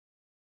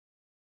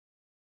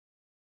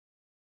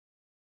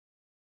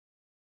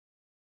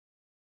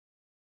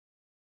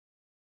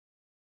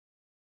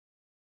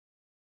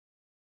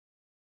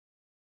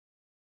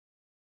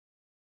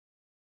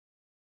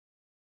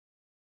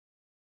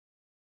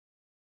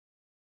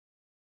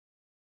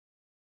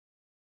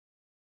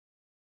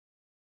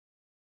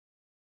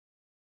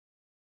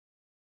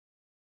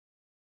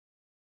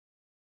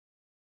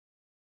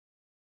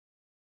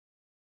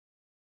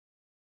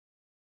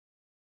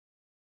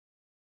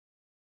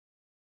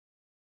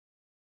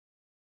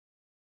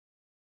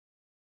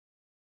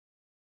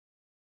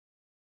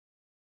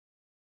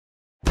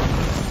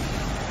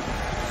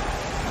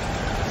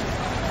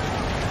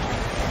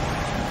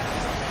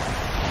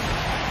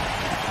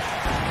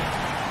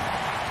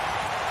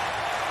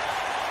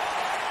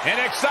An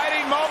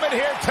exciting moment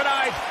here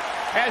tonight,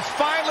 as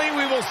finally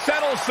we will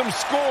settle some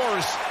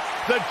scores.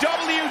 The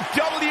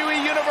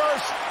WWE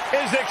Universe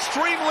is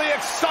extremely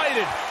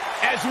excited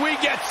as we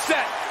get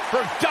set for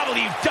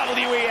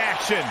WWE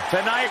action.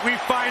 Tonight we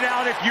find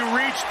out if you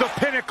reach the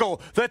pinnacle,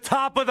 the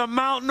top of the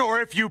mountain,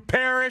 or if you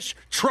perish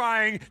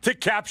trying to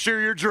capture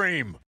your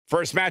dream.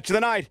 First match of the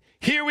night,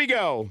 here we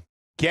go.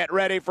 Get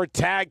ready for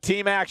tag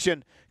team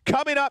action.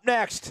 Coming up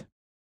next.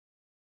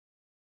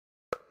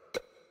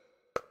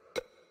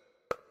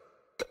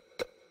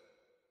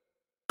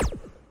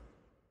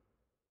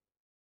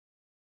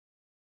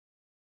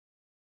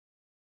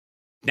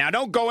 Now,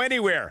 don't go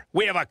anywhere.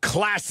 We have a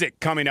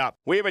classic coming up.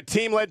 We have a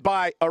team led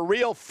by a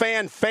real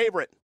fan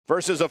favorite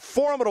versus a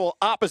formidable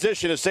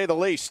opposition, to say the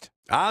least.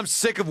 I'm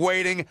sick of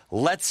waiting.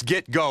 Let's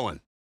get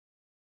going.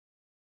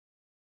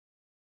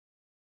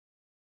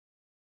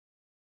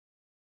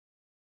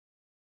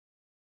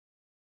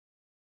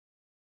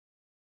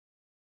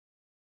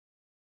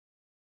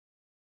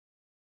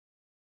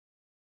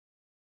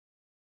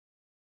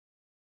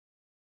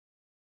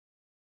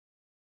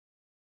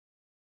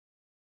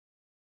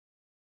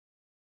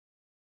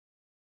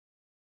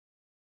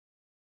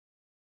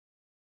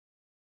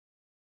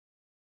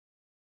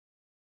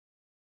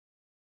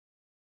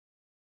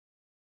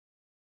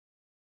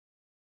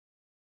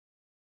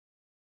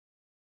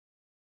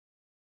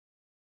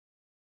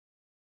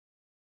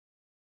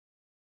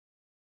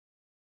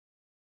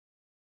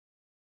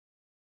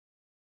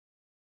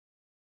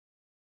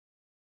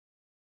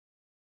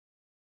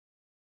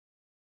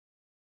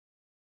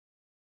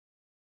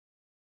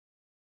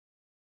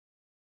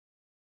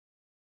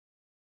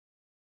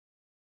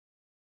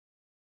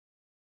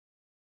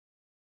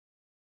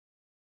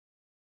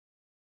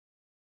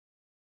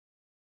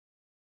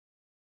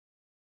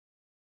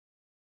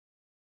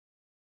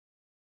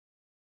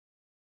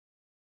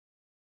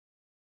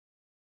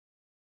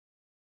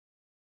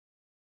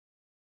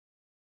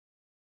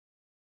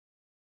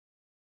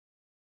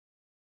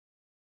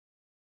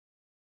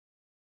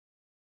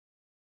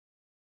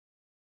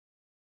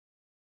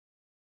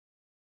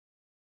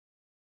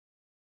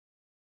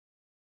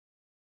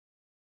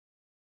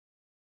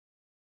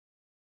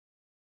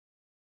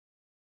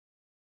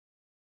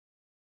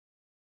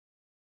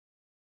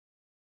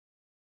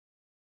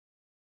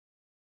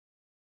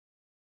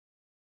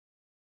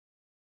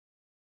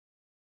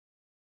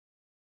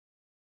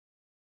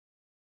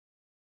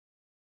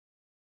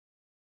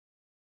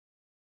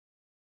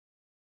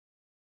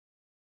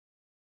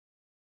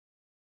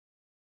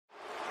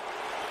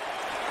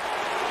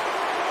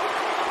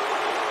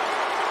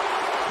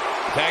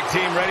 Tag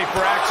team ready for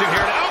action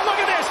here. Oh, look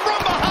at this,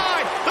 from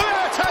behind. The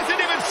match hasn't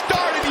even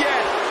started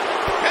yet.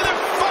 And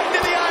they're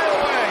fighting in the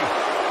aisleway.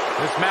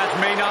 This match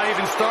may not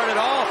even start at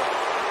all.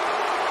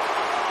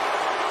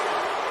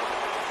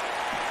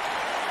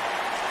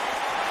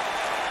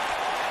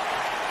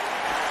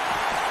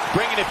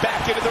 Bringing it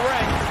back into the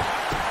ring.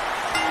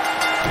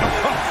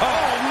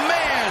 Oh,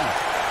 man.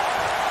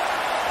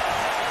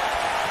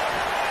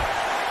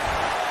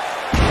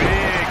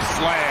 Big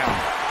slam.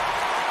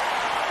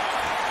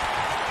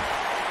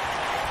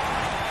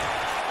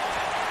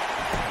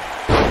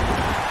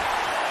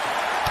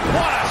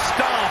 What a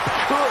stomp.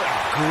 Good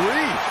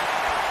grief.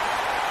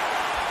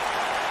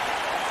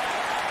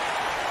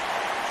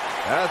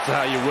 That's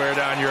how you wear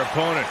down your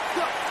opponent.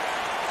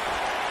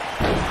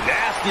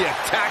 Nasty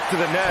attack to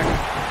the neck.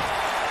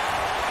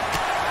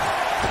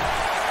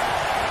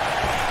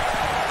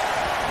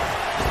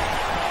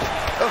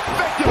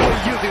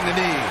 Effectively using the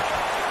knee.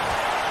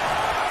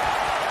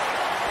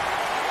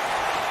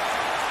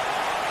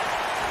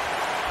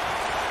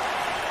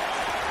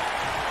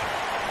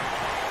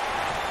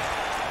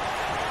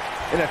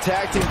 In a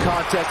tag team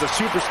contest, a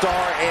superstar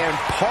and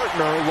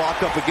partner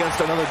lock up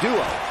against another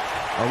duo.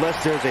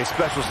 Unless there's a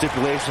special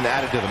stipulation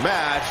added to the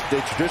match,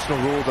 the traditional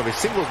rules of a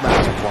singles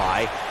match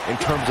apply in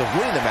terms of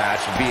winning the match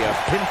via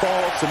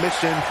pinfall,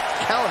 submission,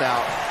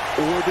 countout,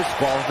 or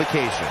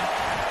disqualification.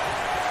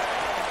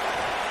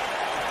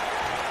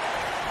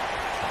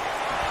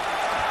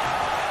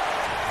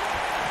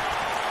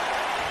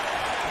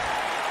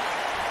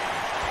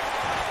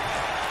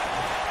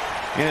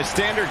 In a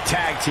standard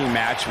tag team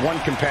match, one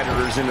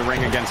competitor is in the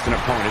ring against an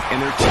opponent,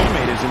 and their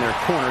teammate is in their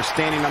corner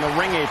standing on the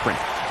ring apron.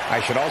 I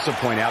should also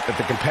point out that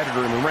the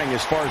competitor in the ring,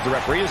 as far as the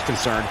referee is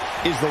concerned,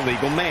 is the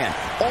legal man.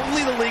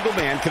 Only the legal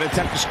man can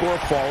attempt to score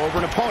a fall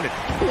over an opponent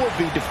or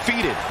be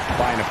defeated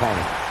by an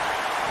opponent.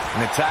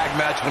 In a tag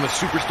match, when a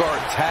superstar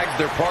tags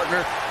their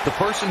partner, the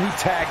person who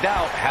tagged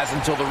out has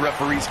until the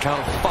referee's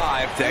count of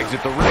 5 to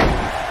exit the ring.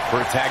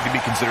 For a tag to be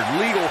considered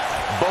legal,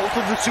 both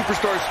of the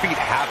superstar's feet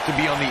have to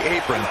be on the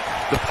apron.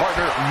 The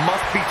partner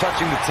must be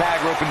touching the tag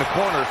rope in the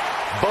corner.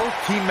 Both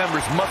team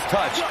members must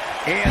touch,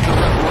 and the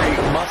referee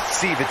must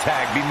see the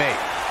tag be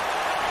made.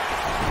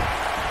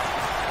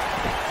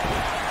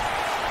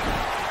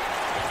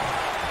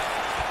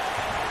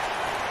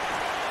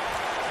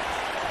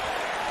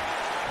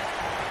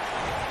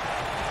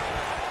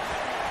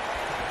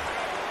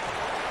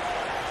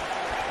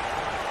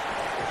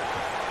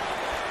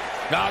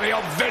 Now the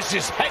old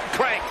vicious head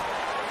crank.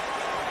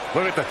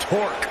 Look at the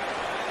torque.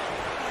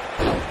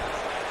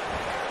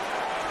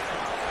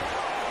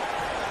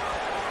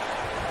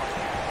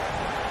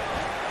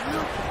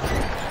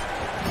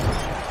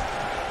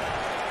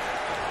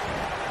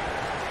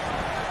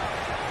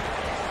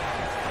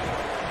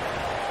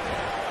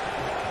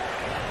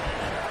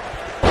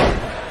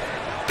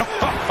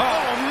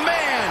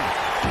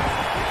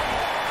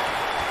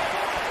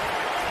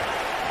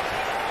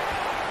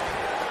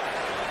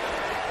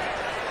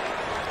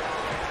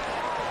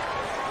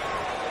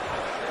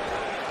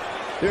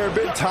 There have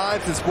been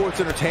times in sports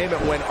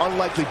entertainment when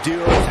unlikely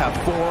duos have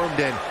formed,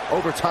 and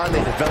over time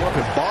they develop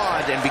and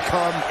bond and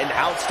become an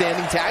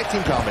outstanding tag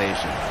team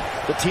combination.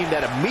 The team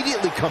that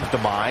immediately comes to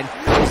mind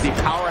is the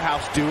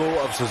powerhouse duo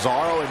of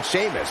Cesaro and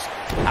Sheamus.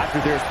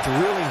 After their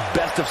thrilling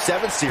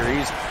best-of-7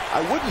 series,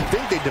 I wouldn't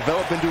think they'd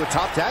develop into a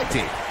top tag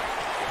team.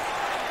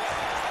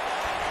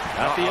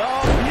 At the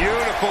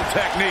beautiful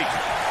technique.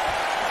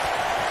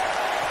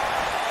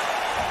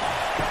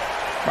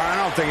 I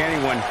don't think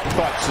anyone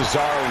thought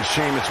Cesaro and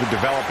Sheamus would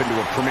develop into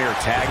a premier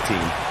tag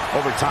team.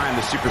 Over time,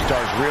 the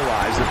superstars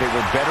realized that they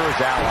were better as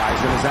allies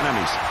than as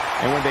enemies.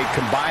 And when they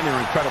combined their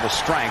incredible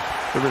strength,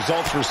 the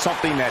results were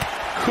something that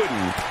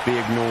couldn't be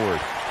ignored.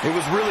 It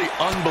was really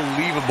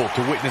unbelievable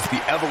to witness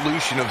the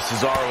evolution of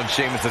Cesaro and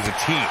Sheamus as a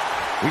team.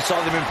 We saw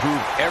them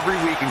improve every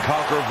week and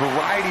conquer a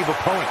variety of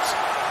opponents.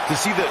 To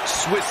see the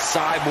Swiss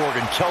Cyborg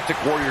and Celtic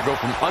Warrior go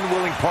from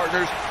unwilling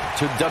partners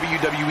to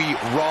WWE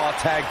Raw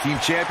Tag Team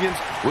Champions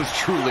was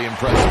truly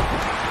impressive.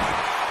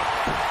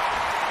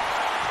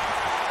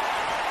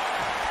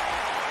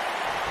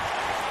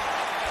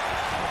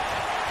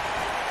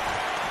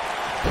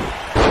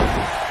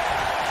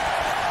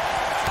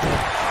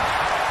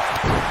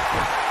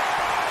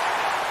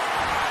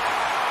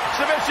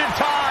 Submission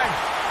time!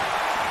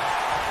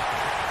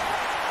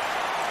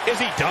 Is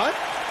he done?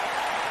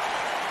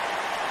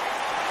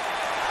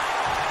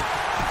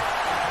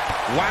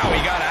 Wow,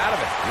 he got out of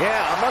it.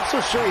 Yeah, I'm not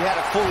so sure he had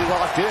it fully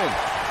locked in.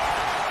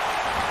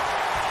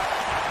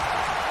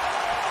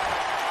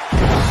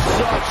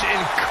 Such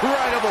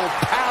incredible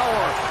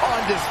power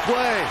on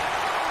display.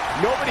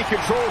 Nobody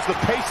controls the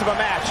pace of a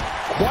match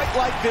quite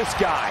like this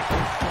guy.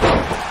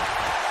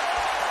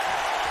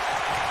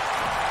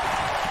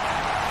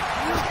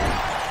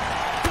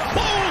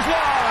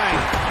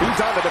 Clothesline! He's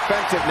on the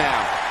defensive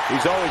now.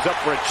 He's always up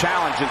for a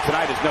challenge, and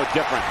tonight is no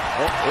different.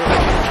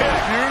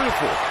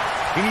 Beautiful.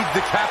 He needs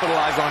to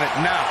capitalize on it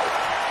now.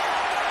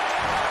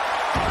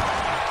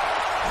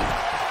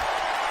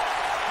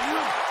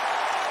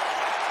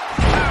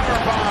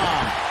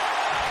 Powerbomb.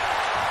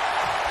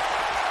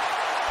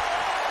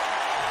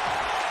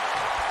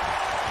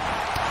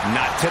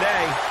 Not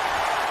today.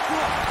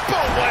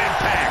 Boom, what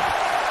impact.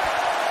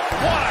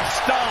 What a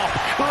stomp.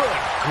 Good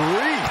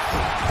grief.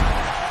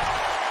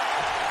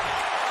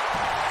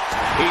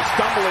 He's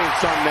stumbling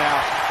some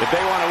now. If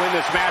they want to win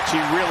this match, he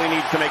really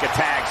needs to make a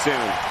tag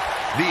soon.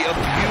 The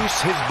abuse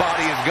his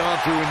body has gone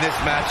through in this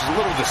match is a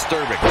little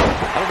disturbing.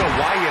 I don't know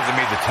why he hasn't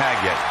made the tag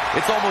yet.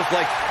 It's almost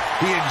like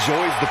he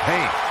enjoys the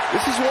pain.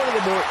 This is one of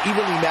the more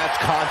evenly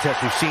matched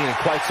contests we've seen in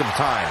quite some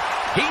time.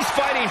 He's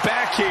fighting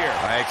back here.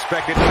 I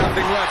expected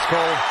nothing less,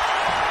 Cole.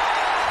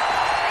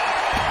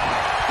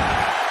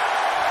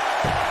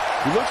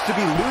 He looks to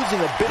be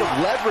losing a bit of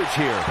leverage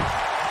here.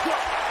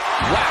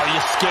 Wow, he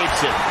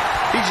escapes it.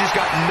 He's just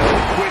got no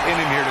quit in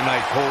him here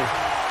tonight, Cole.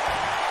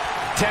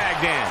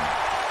 Tagged in.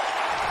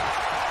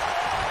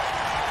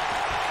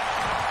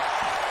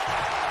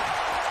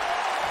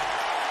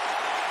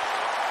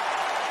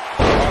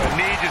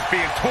 Just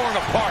being torn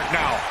apart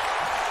now.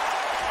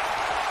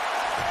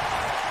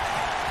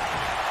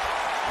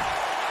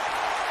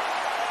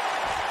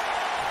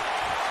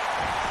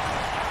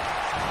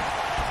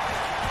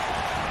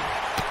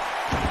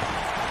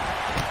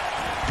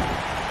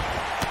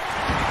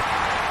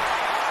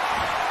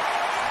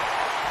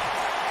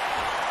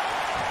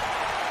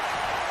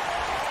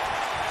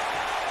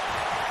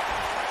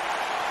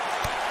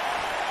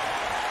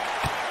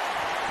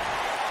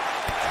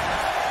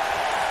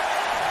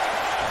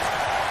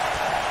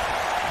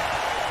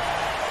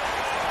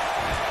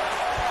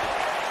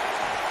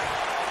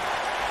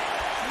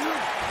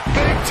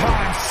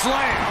 Time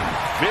slam.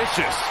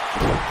 Vicious.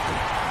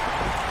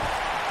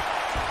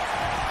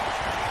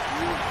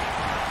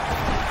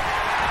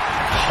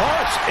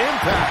 Harsh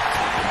impact.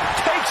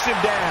 Takes him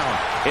down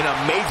in a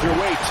major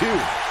way, too.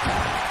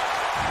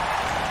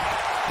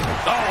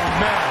 Oh,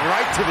 man,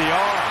 right to the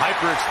arm.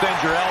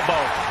 Hyperextend your elbow.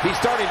 He's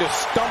starting to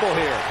stumble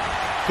here.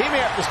 He may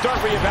have to start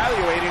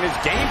reevaluating his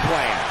game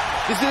plan.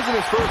 This isn't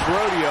his first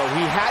rodeo.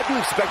 He had to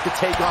expect to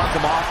take on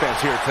some offense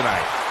here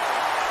tonight.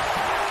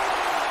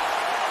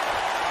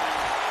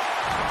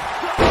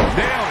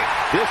 Nailed it.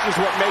 This is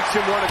what makes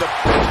him one of the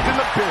best in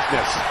the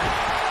business.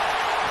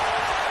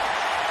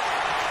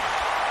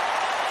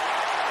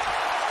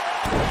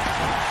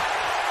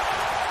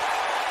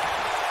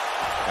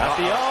 At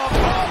the arm.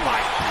 Oh, my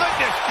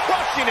goodness.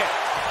 Crushing it.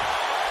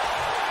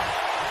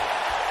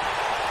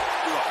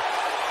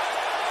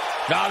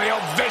 Now the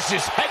old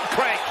vicious head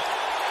crank.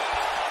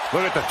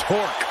 Look at the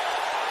torque.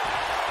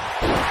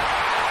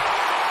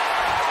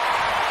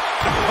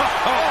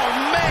 Oh,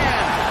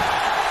 man!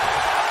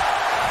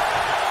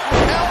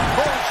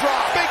 Elbow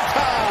drop, big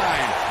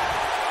time!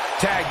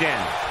 Tagged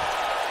in.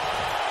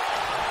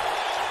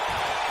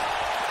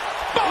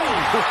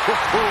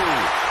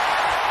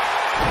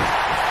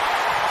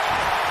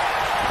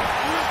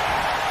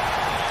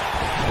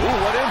 Ooh,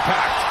 what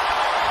impact.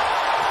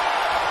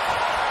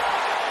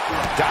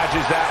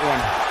 Dodges that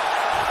one.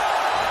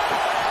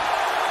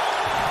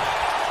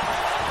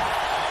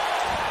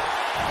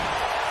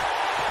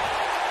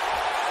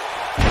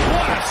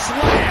 What a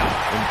slam.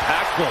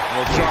 Impactful.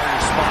 Will jar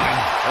your spine.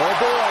 Oh,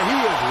 boy, he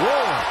is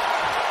rolling.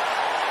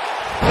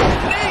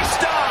 Knee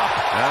stop.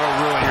 That'll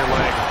ruin your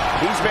leg.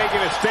 He's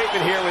making a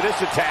statement here with this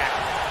attack.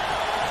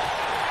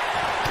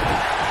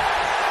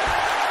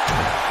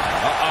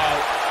 Uh-oh.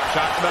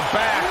 Shot to the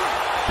back.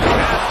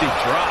 Nasty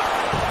drop.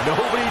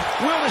 Nobody.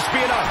 Will this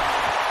be enough?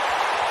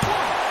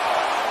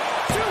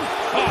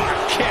 Oh,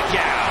 kick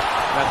out.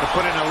 Have to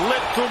put in a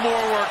little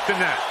more work than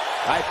that.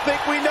 I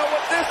think we know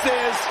what this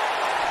is.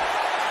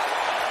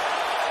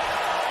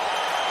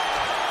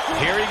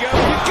 Here he goes.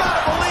 You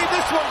gotta believe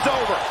this one's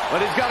over.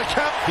 But he's got a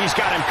count. He's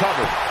got him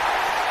covered.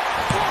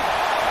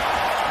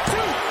 1, 2,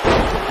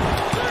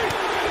 3.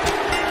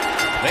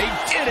 They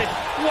did it.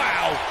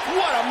 Wow,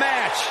 what a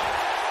match.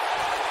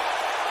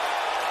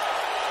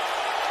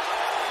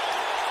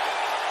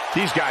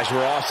 These guys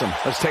were awesome.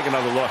 Let's take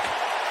another look.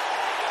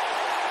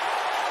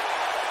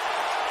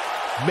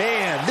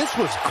 Man, this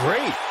was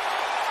great.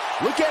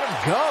 Look at him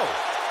go.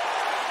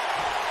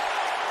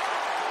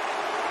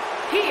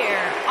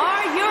 Here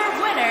are your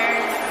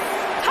winners,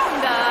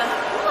 Tonga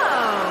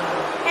Low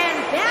and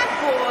Bad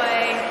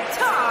Boy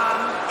Tom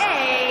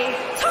A.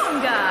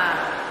 Tonga.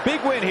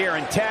 Big win here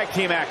in tag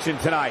team action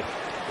tonight.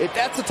 If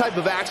that's the type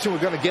of action we're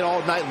going to get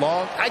all night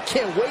long, I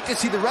can't wait to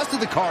see the rest of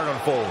the card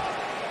unfold.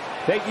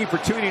 Thank you for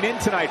tuning in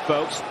tonight,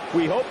 folks.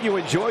 We hope you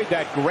enjoyed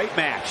that great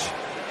match.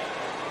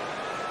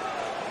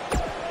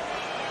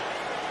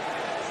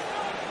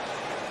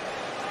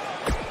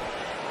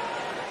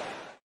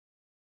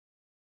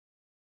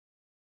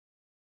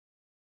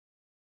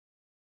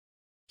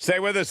 Stay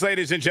with us,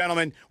 ladies and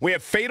gentlemen. We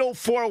have Fatal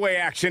 4-Way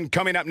action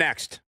coming up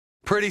next.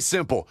 Pretty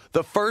simple.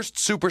 The first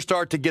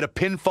superstar to get a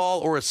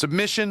pinfall or a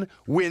submission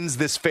wins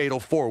this Fatal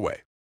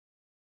 4-Way.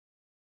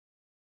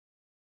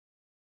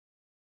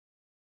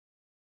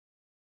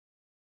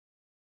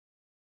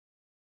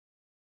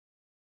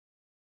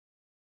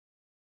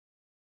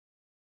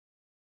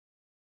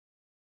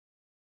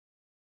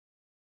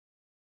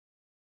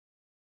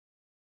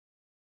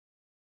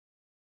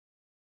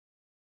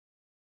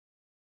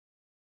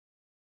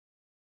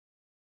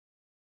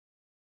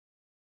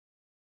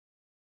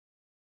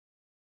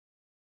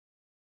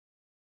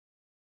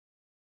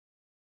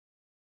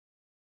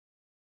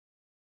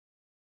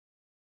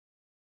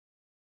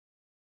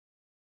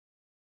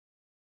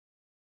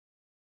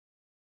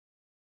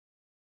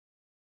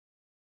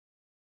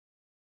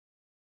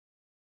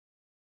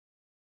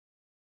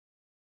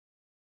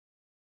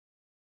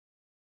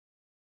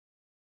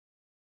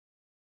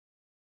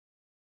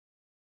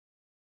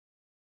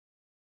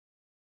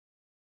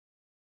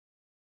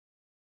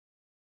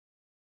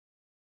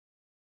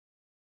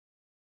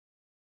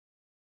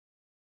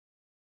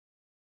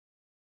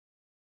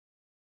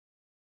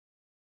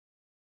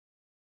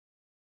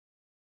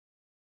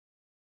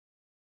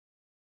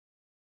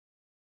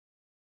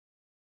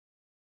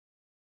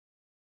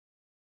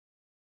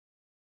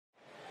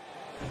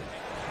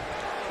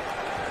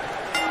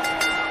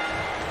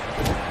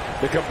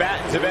 The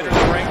combatants have entered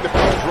the ring, the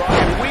bell is rung,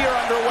 and we are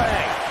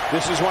underway.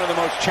 This is one of the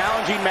most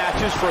challenging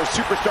matches for a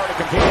superstar to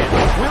compete in.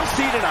 We'll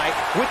see tonight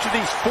which of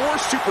these 4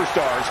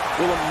 superstars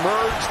will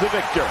emerge the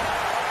victor.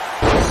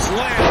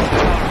 Slam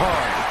down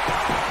hard.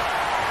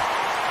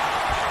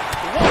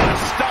 What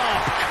a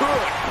stomp!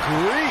 Good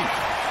grief!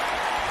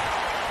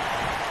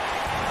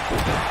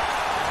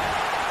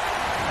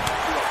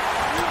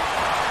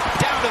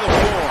 Down to the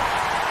floor.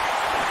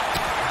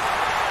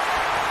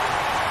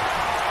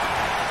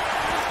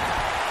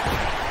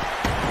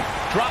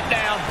 Drop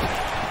down.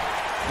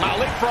 Now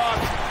leapfrog.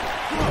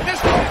 This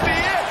might be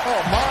it.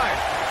 Oh, my.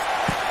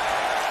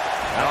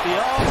 At the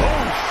elbow.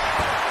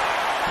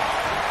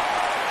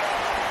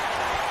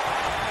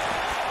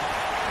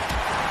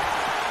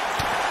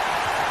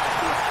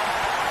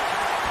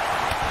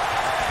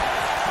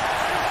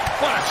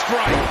 What a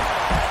strike.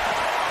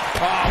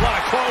 Oh, what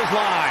a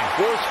clothesline.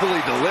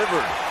 Forcefully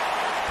delivered.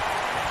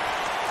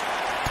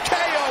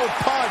 KO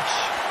punch.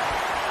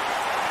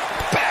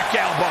 Back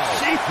elbow.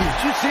 Gee, did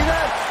you see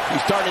that? He's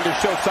starting to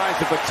show signs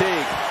of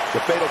fatigue. The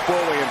Fatal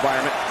 4-Way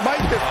environment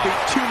might just be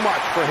too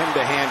much for him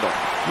to handle.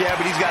 Yeah,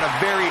 but he's got a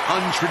very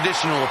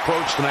untraditional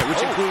approach tonight,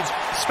 which includes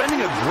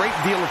spending a great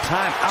deal of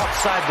time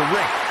outside the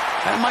ring.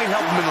 That might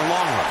help him in the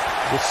long run.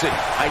 We'll see.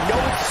 I know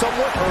it's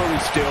somewhat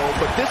early still,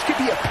 but this could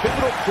be a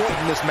pivotal point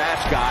in this match,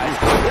 guys.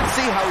 Let's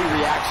see how he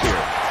reacts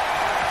here.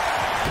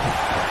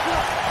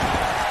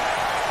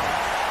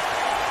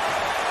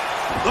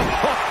 Oh,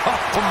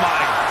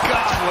 my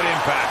God, what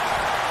impact.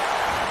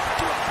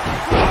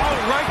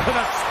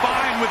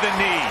 the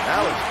knee.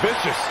 That was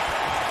vicious.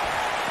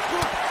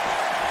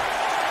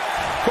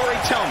 Corey,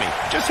 tell me,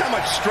 just how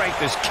much strength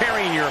does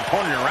carrying your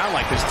opponent around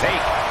like this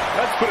take?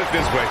 Let's put it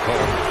this way,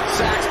 Cole.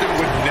 Saxton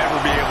would never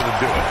be able to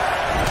do it.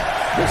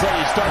 Looks like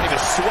he's starting to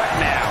sweat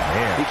now.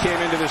 Man. He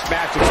came into this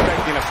match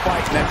expecting a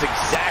fight, and that's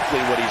exactly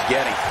what he's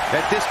getting.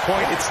 At this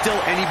point, it's still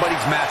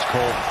anybody's match,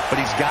 Cole,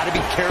 but he's got to be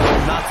careful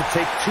not to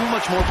take too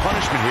much more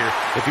punishment here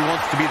if he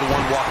wants to be the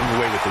one walking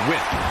away with the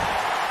win.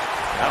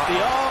 Oh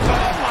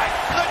my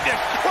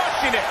goodness,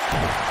 crushing it.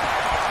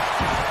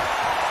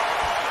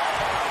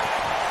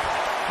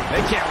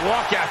 They can't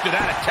walk after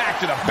that attack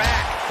to the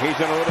back. He's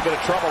in a little bit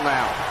of trouble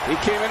now. He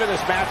came into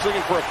this match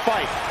looking for a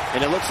fight,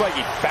 and it looks like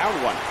he found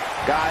one.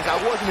 Guys, I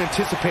wasn't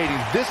anticipating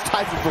this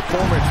type of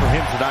performance from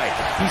him tonight.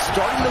 He's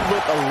starting to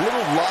look a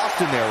little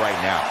lost in there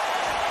right now.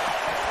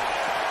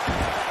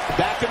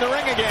 Back in the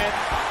ring again.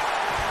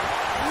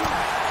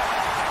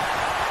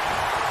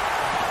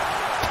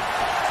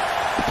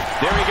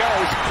 There he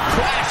goes,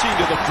 crashing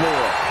to the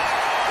floor.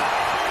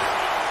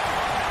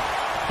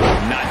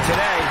 Not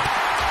today.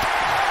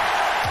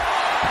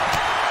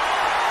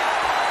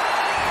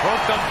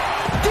 Hooked him.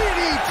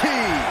 DDT!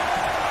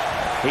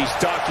 He's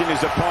stalking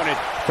his opponent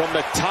from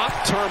the top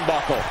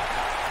turnbuckle.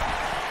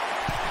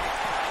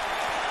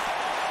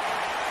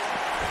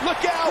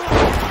 Look out!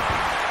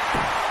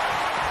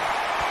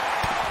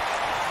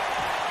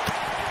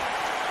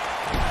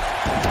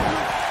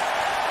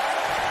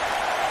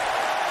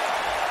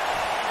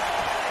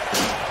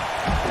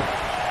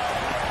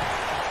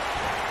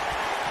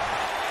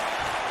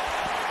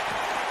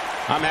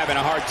 I'm having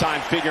a hard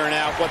time figuring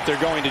out what they're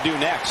going to do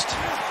next.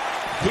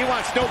 He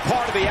wants no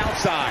part of the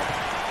outside.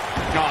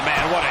 Oh,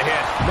 man, what a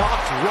hit.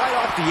 Knocked right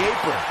off the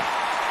apron.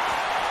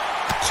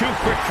 Too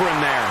quick for him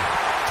there.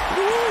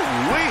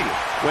 Woo-wee.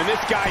 When this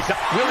guy's up,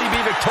 will he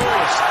be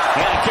victorious?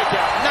 And a kick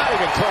out. Not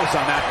even close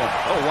on that one.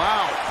 Oh,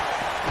 wow.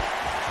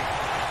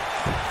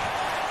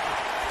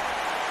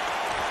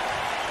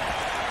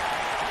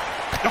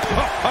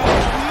 Oh,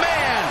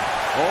 man.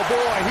 Oh,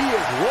 boy, he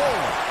is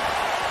rolling.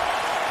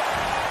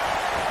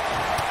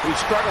 He's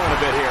struggling a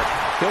bit here.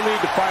 He'll need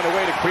to find a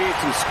way to create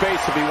some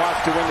space if he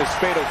wants to win this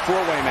fatal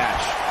four-way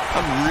match.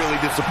 I'm really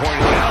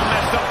disappointed. That'll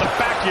mess up the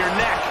back of your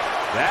neck.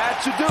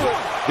 That should do it.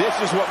 This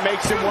is what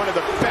makes him one of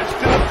the best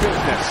in the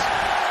business.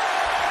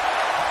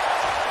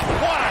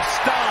 What a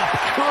stomp.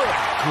 Good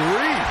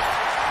grief.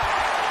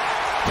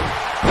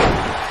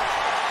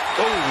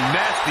 Oh,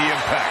 nasty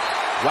impact.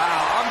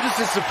 Wow, I'm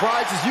just as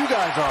surprised as you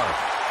guys are.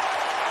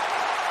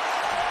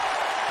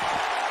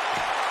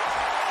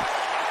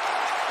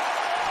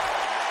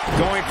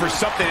 Going for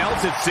something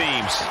else, it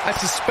seems. I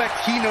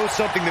suspect he knows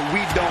something that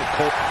we don't,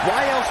 Cole.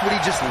 Why else would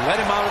he just let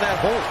him out of that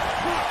hole?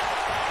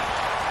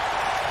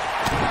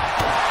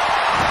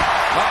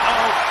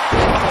 Uh-oh.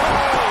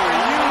 Oh,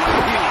 are you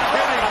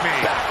kidding me?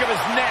 Back of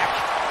his neck.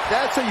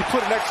 That's how you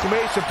put an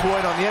exclamation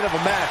point on the end of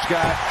a match,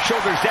 guy.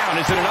 Shoulders down,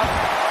 is it enough?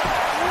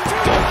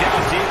 Dug down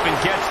deep and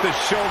gets the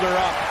shoulder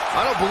up.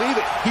 I don't believe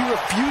it. He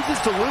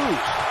refuses to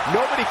lose.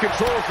 Nobody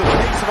controls the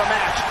pace of a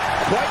match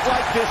quite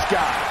like this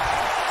guy.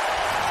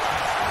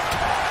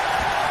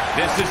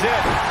 This is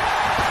it.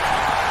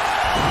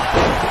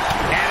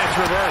 And it's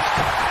reversed.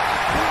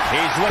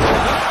 He's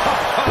looking.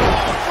 Oh,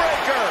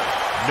 breaker.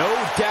 No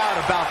doubt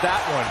about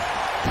that one.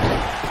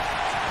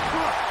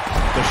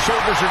 The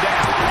shoulders are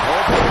down.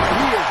 Oh, boy,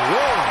 he is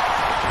rolling.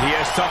 He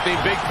has something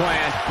big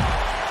planned.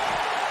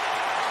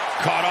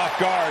 Caught off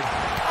guard.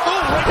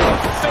 Oh, right in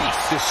the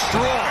face.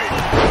 Destroyed.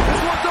 This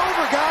one's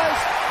over, guys.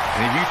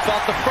 And if you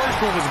thought the first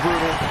one was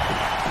brutal,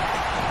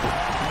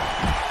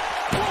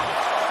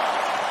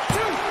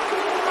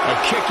 a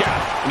kick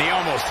out, and he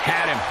almost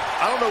had him.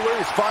 I don't know where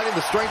he's finding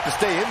the strength to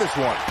stay in this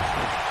one.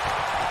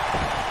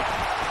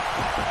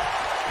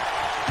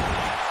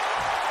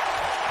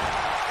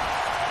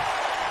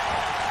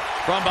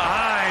 From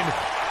behind.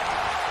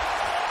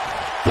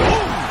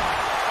 Boom!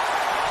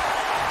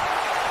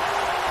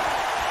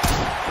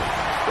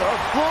 The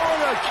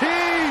Florida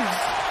Keys.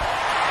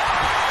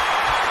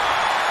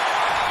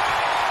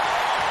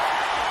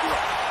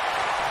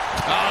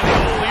 Oh, the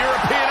old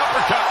European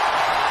uppercut.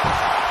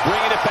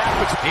 Bringing it back.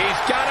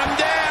 He's got him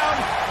down.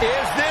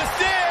 Is this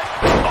it?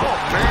 Oh,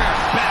 man.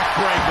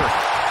 Backbreaker.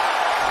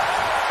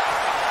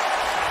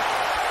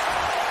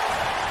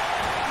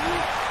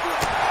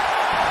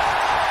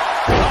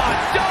 Oh,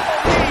 double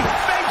knee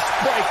face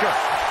breaker.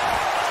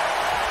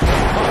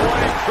 Oh,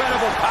 what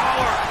incredible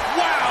power.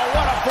 Wow,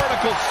 what a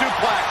vertical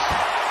suplex.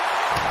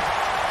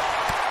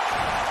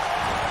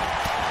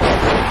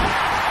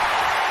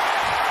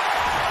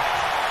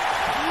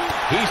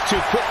 He's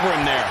too quick for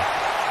him there.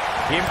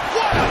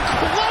 What a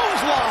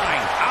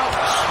clothesline!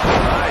 Ouch!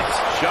 Nice.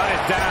 Shut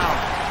it down.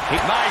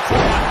 Nice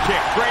drop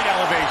kick. Great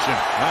elevation.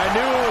 I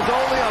knew it was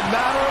only a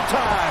matter of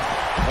time.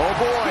 Oh,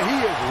 boy,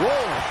 he is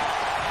rolling.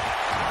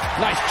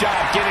 Nice job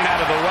getting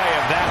out of the way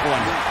of that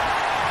one.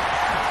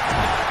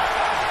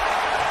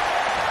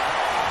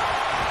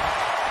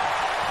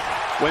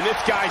 When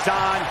this guy's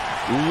on,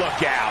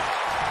 look out.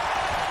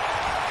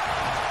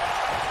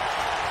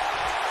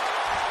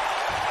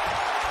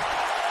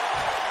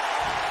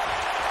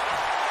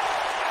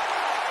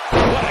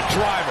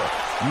 driver.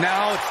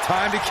 Now it's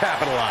time to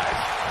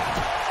capitalize.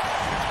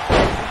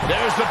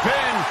 There's the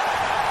pin.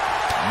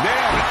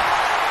 Nailed it.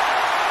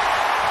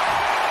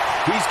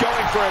 He's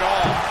going for it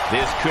all.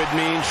 This could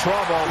mean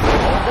trouble.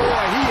 Oh,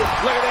 boy,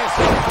 look at this.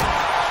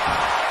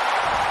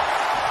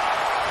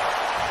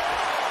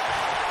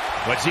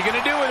 What's he going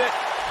to do with it?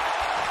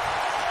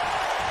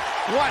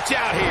 Watch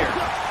out here.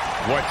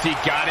 What's he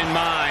got in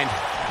mind?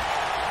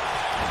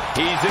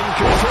 He's in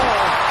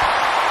control.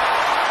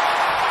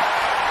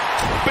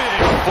 Big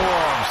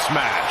forearm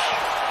smash.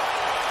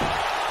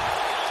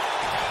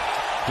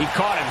 He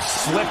caught him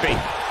slipping.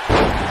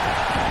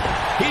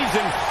 He's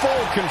in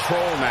full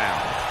control now.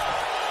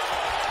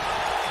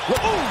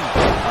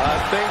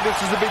 I think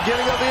this is the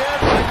beginning of the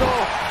end,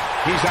 Michael.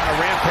 He's on a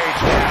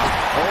rampage now.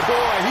 Oh,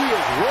 boy, he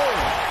is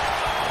rolling.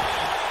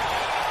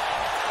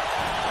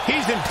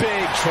 He's in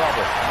big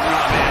trouble.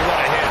 Oh, man, what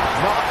a hit.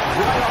 Knocked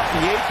right off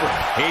the apron.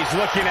 He's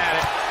looking at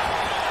it.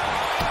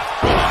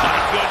 Oh,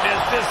 my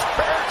goodness, this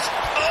hurts.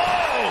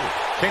 Oh!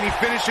 Can he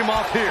finish him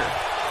off here?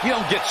 You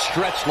don't get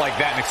stretched like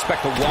that and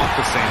expect to walk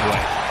the same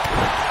way.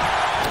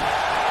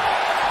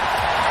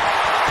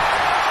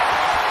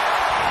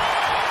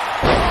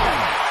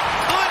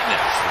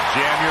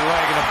 Jam your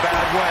leg in a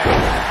bad way.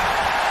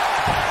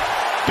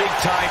 Big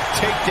time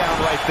takedown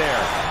right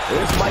there.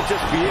 This might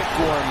just be it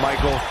for him,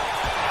 Michael.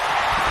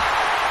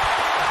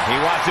 He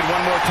wants it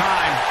one more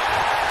time.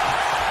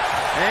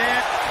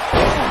 And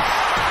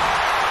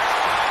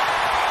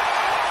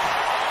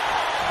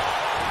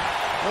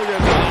Look at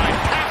that.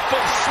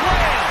 impactful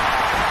slam.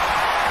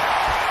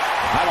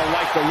 I don't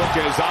like the look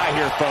in his eye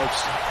here,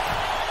 folks.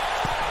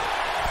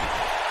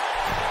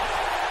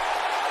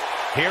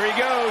 Here he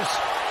goes.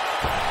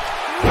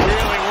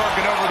 Really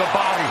working over the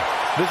body.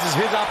 This is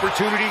his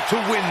opportunity to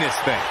win this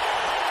thing.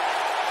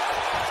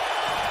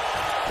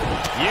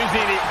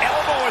 Using the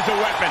elbow as a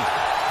weapon.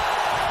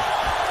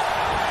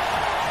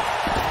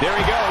 There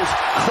he goes,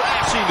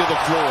 crashing to the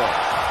floor.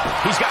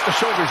 He's got the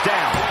shoulders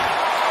down.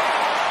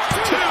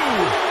 Two,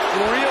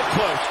 real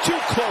close, too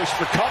close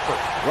for comfort.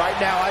 Right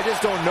now, I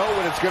just don't know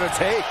what it's going to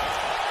take.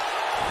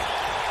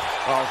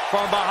 Oh,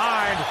 from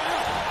behind.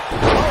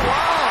 Oh,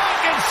 wow.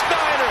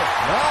 Steiner.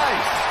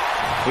 Nice.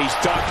 He's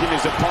docking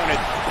his opponent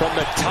from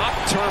the top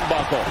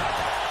turnbuckle.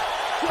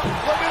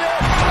 Look at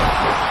this.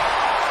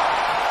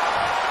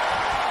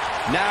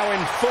 Now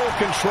in full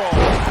control.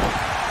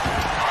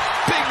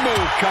 Big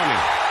move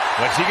coming.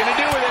 What's he going to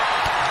do with it?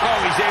 Oh,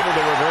 he's able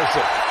to reverse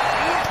it.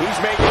 He's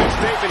making a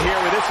statement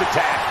here with this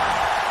attack.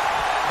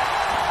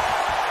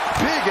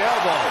 Big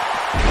elbow.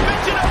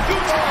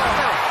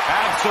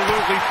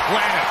 Absolutely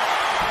planted.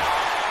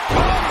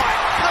 Oh, my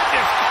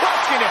goodness,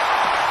 crushing it.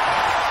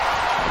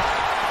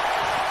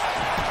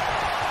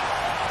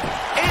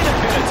 And a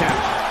pin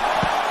attempt.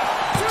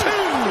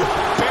 Two.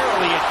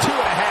 Barely at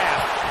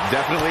 2.5.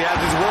 Definitely has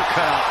his work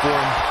cut out for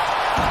him.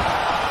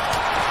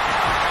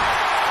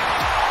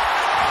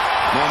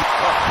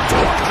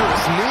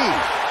 Dangerous knee.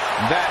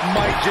 That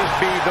might just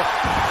be the...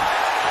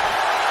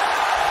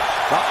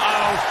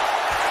 Uh-oh.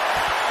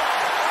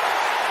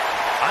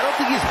 I don't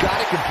think he's got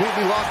it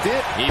completely locked in.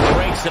 He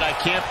breaks it. I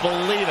can't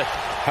believe it.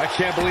 I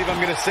can't believe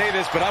I'm going to say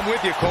this, but I'm with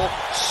you, Cole.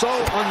 So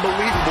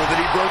unbelievable that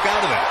he broke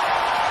out of that.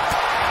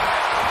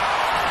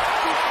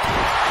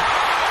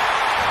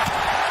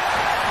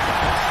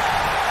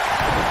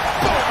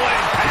 Double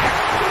impact.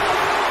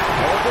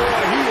 Oh, boy,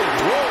 he is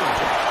rolling.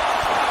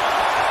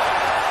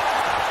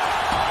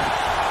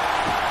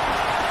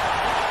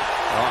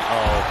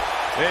 Uh-oh.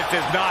 This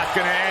is not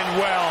going to end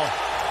well.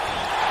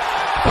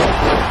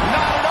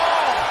 Not at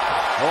all.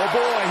 Oh,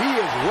 boy, he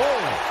is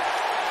rolling.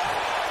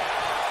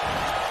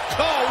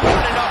 Oh,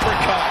 what an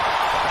uppercut.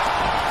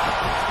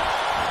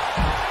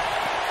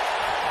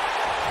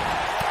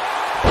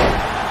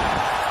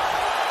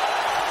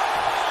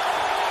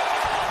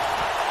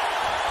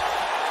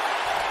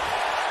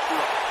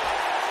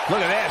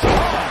 Look at this. Oh,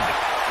 my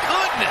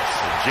goodness.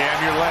 Jam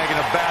your leg in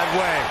a bad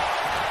way.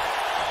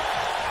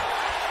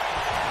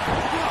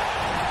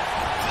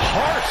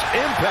 Harsh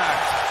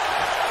impact.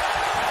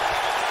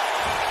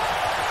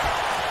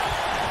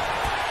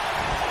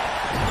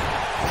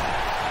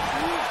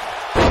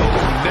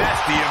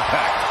 Nasty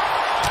impact.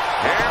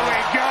 Here we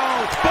go.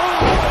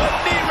 Boom.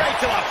 Knee right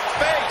to the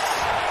face.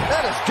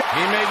 That is...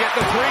 He may get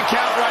the 3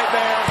 count right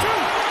there.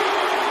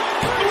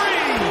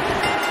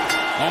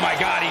 3. Oh, my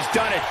God. He's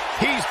done it.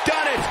 He's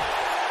done it.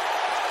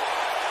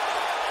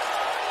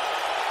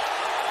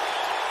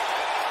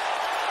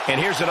 And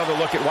here's another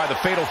look at why the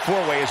Fatal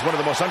 4-Way is one of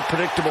the most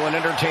unpredictable and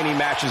entertaining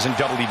matches in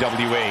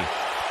WWE.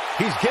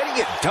 He's getting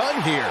it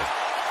done here.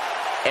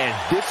 And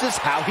this is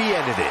how he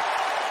ended it.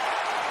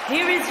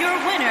 Here is your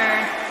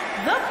winner,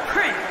 the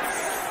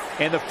Prince.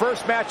 And the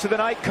first match of the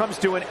night comes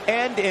to an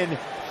end in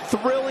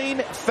thrilling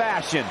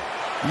fashion.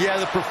 Yeah,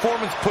 the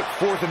performance put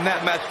forth in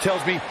that match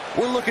tells me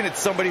we're looking at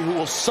somebody who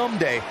will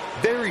someday,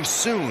 very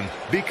soon,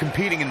 be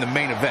competing in the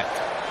main event.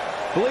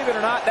 Believe it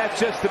or not, that's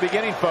just the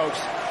beginning, folks.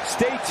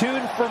 Stay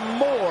tuned for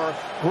more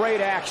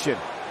great action.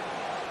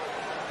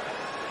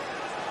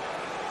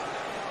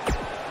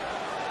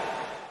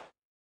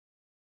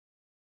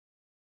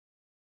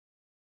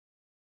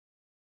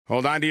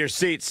 Hold on to your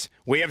seats.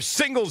 We have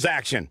singles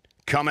action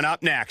coming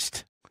up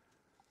next.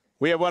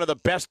 We have one of the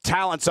best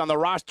talents on the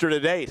roster to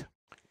date,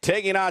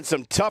 taking on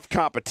some tough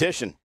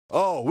competition.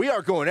 Oh, we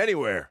aren't going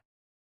anywhere.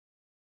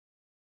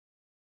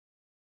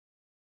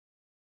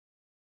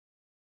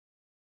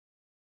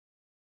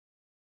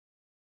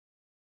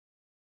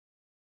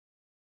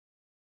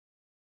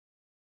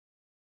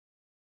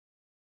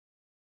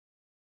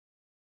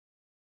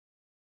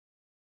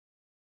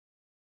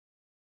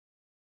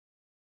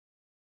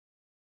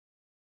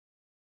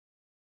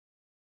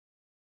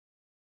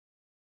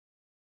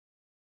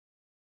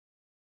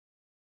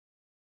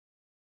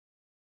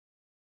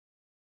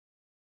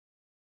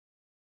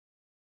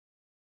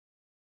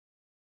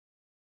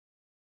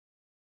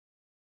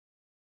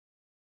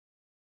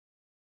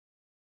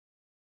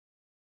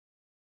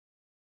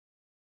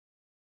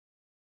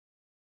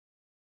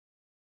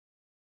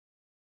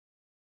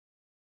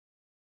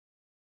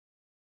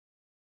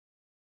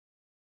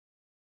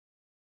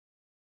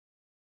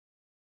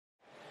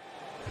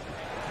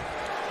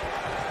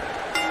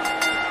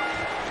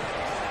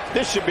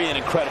 This should be an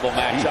incredible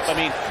matchup. I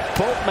mean,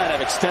 both men have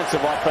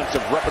extensive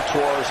offensive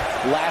repertoires,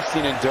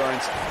 lasting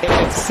endurance, and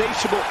an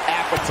insatiable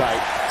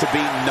appetite to be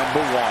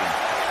number one.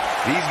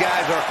 These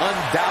guys are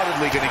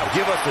undoubtedly going to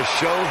give us a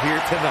show here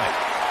tonight.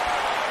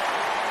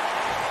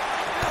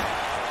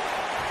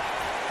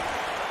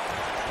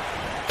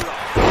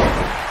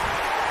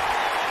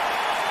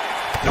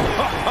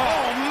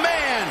 Oh,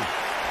 man!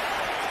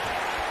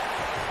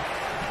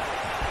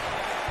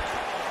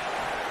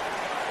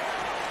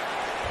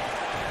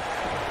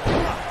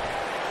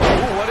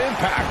 Ooh, what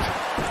impact.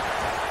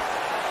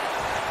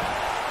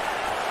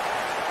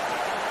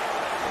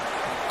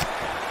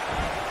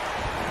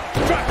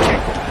 Drop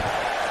kick.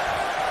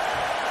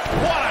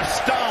 What a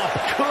stomp.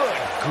 Good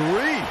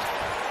grief.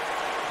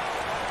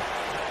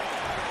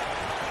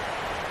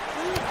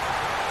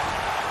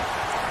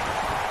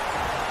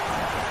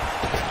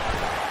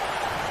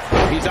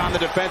 He's on the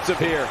defensive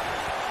here.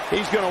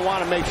 He's going to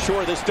want to make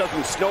sure this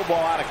doesn't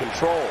snowball out of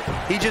control.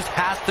 He just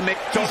has to make...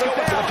 He's going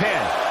for the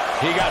pin.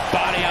 He got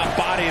body on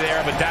body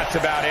there, but that's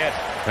about it.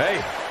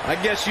 Hey, I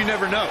guess you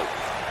never know.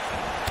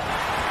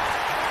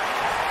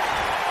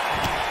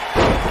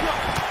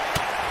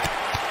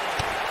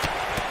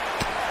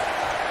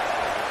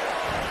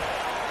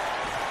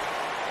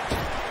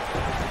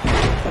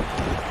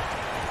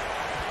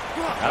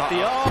 At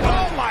the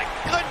oh my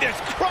goodness,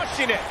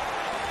 crushing it.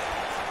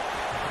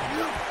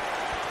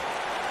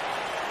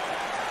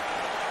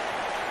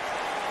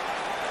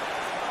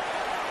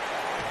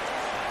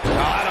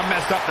 That'll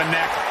mess up the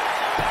neck.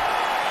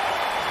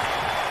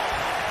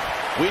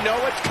 We know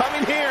what's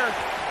coming here.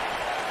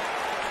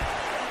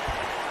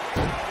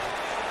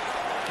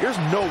 There's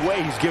no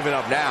way he's giving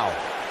up now.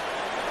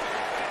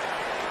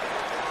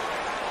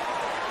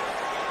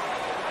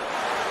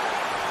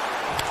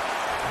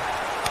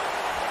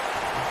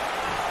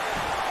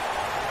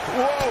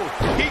 Whoa,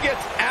 he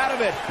gets out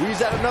of it.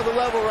 He's at another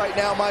level right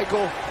now,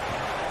 Michael.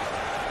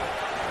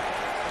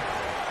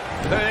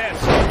 Look at this.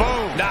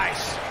 Boom.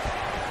 Nice.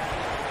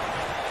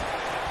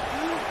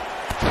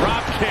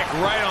 Drop kick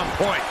right on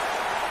point.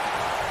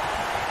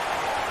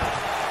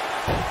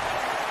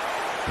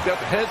 Got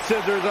the head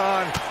scissors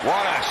on.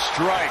 What a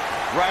strike.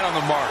 Right on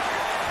the mark.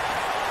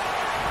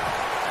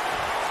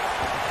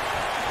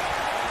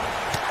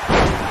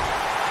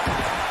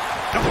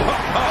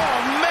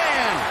 Oh,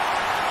 man.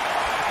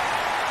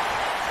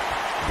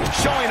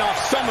 Showing off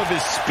some of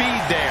his speed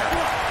there.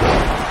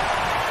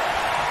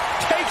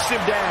 Takes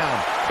him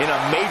down in a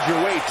major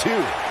way,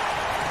 too.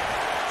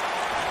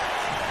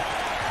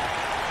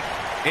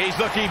 He's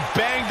looking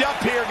banged up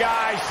here,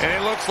 guys. And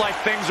it looks like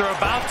things are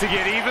about to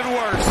get even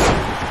worse.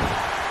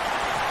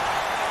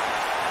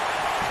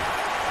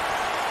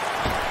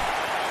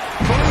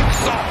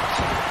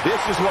 Moonsault.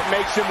 This is what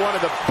makes him one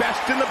of the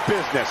best in the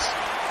business.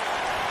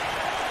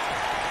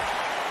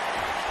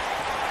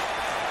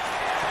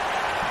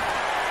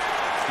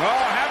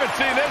 Oh, haven't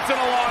seen this in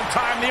a long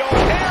time. The old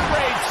air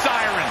raid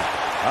siren.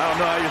 I don't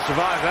know how you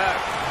survive that.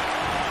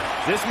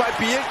 This might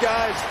be it,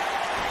 guys.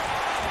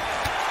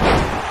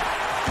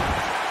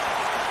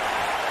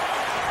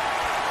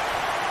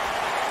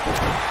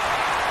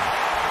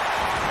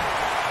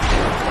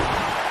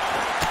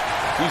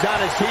 He's on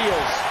his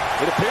heels.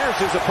 It appears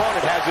his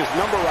opponent has his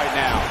number right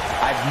now.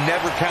 I'd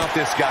never count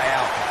this guy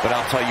out, but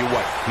I'll tell you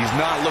what, he's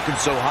not looking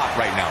so hot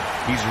right now.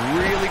 He's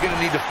really going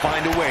to need to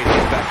find a way to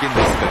get back in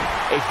this thing.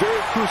 A very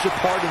crucial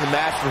part in the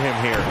match for him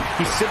here.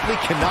 He simply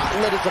cannot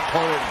let his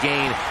opponent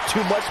gain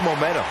too much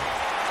momentum.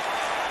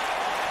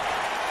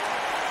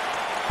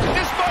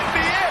 This might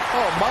be it.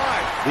 Oh, my.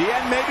 The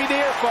end may be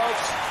near,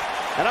 folks.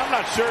 And I'm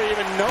not sure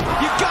even know.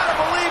 You got to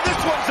believe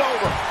this one's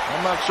over.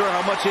 I'm not sure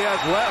how much he has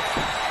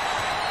left.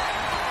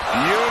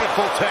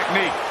 Beautiful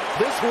technique.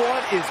 This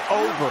one is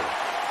over.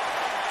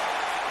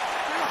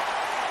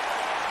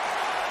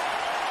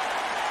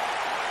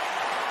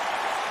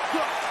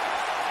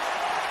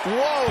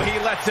 Whoa, he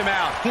lets him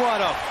out. What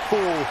a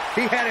fool.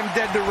 He had him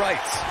dead to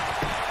rights.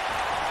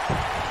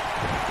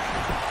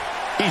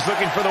 He's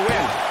looking for the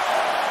win.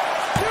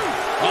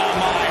 Oh,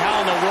 my.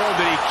 How in the world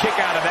did he kick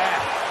out of that?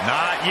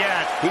 Not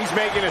yet. He's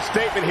making a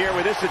statement here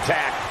with this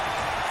attack.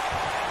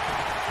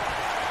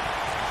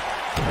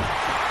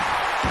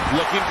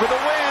 Looking for the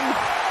win.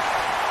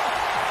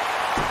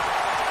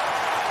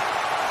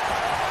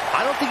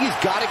 I don't think he's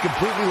got it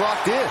completely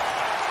locked in.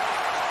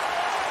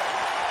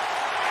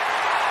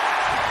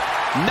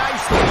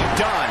 Nicely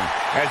done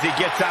as he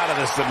gets out of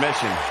the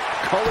submission.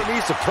 Color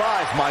me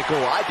surprised,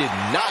 Michael. I did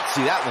not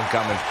see that one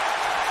coming.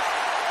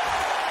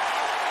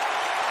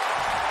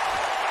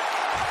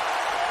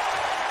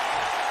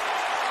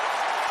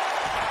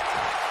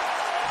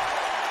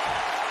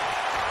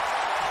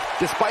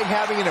 Despite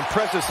having an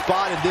impressive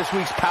spot in this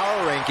week's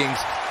power rankings,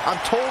 I'm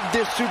told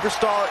this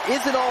superstar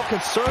isn't all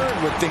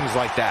concerned with things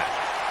like that.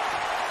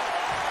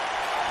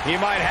 He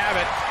might have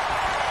it.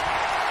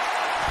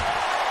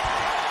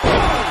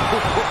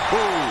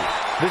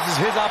 This is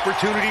his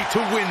opportunity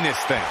to win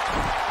this thing.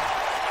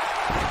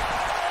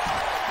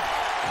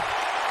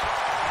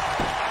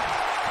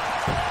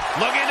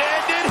 Looking to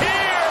end it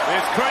here.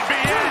 This could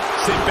be it.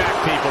 Sit back,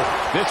 people.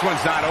 This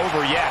one's not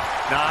over yet.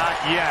 Not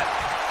yet.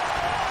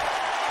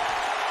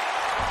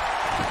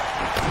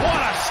 What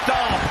a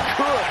stomp.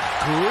 Good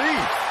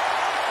grief.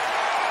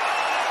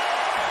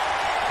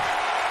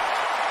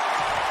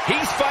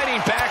 He's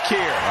fighting back here.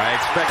 I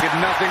expected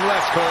nothing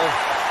less, Cole.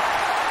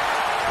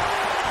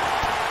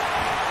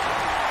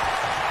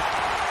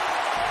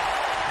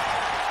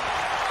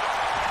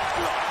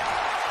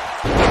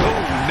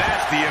 Oh,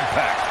 nasty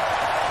impact.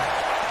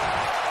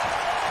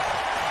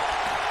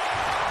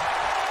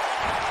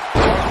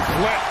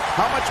 Flip.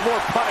 How much more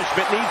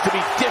punishment needs to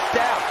be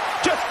dished out?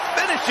 Just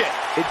finish it.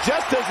 It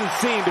just doesn't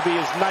seem to be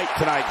his night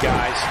tonight,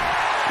 guys.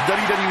 The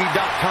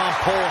WWE.com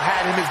poll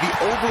had him as the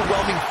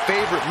overwhelming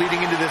favorite leading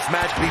into this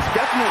match, but he's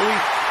definitely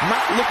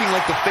not looking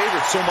like the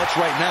favorite so much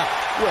right now.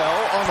 Well,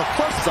 on the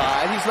plus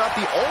side, he's not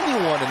the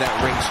only one in that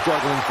ring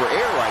struggling for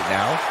air right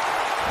now.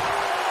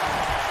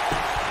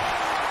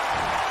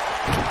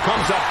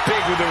 Comes up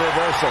big with the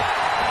reversal.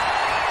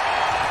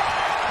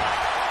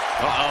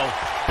 Uh-oh.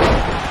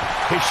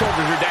 His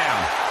shoulders are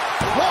down.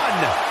 1,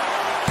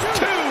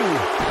 2.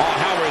 Oh,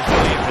 how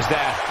resilient was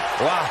that?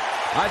 Wow,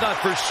 I thought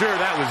for sure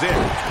that was it.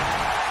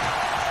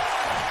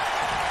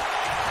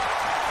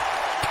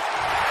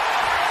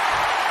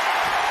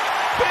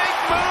 Big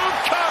move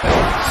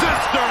coming.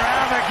 Sister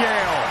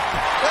Abigail.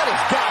 That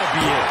has got to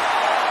be it.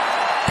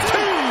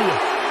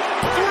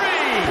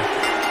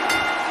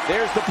 2, 3.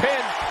 There's the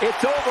pin.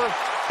 It's over.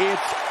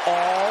 It's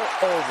all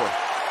over.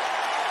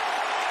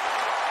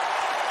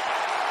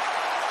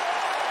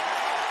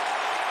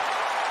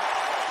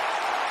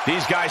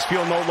 These guys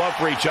feel no love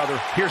for each other.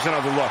 Here's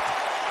another look.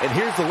 And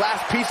here's the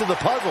last piece of the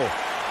puzzle.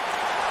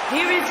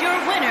 Here is your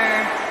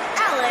winner,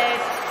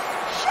 Alex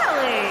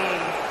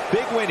Shelley.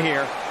 Big win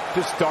here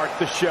to start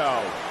the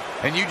show.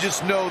 And you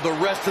just know the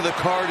rest of the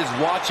card is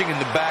watching in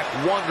the back,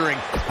 wondering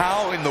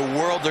how in the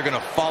world they're going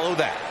to follow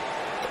that.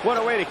 What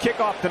a way to kick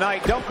off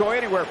tonight. Don't go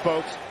anywhere,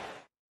 folks.